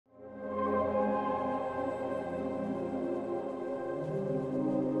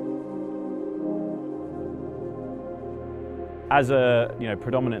as a,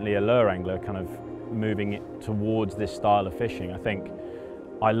 predominantly a lure angler, kind of moving it towards this style of fishing, I think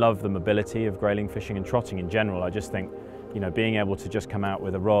I love the mobility of grayling fishing and trotting in general. I just think, being able to just come out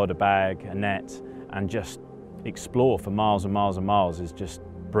with a rod, a bag, a net, and just explore for miles and miles and miles is just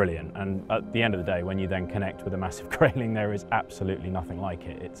brilliant. And at the end of the day, when you then connect with a massive grayling, there is absolutely nothing like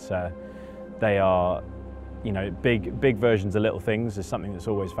it. They are, big versions of little things is something that's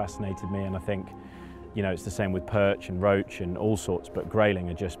always fascinated me, and I think, it's the same with perch and roach and all sorts, but grayling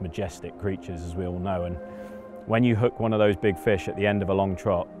are just majestic creatures, as we all know. And when you hook one of those big fish at the end of a long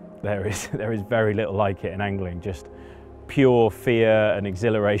trot, there is very little like it in angling. Just pure fear and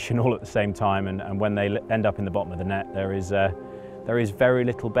exhilaration all at the same time. And when they end up in the bottom of the net, there is very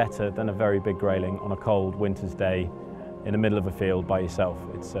little better than a very big grayling on a cold winter's day in the middle of a field by yourself.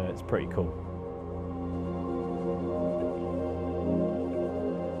 It's pretty cool.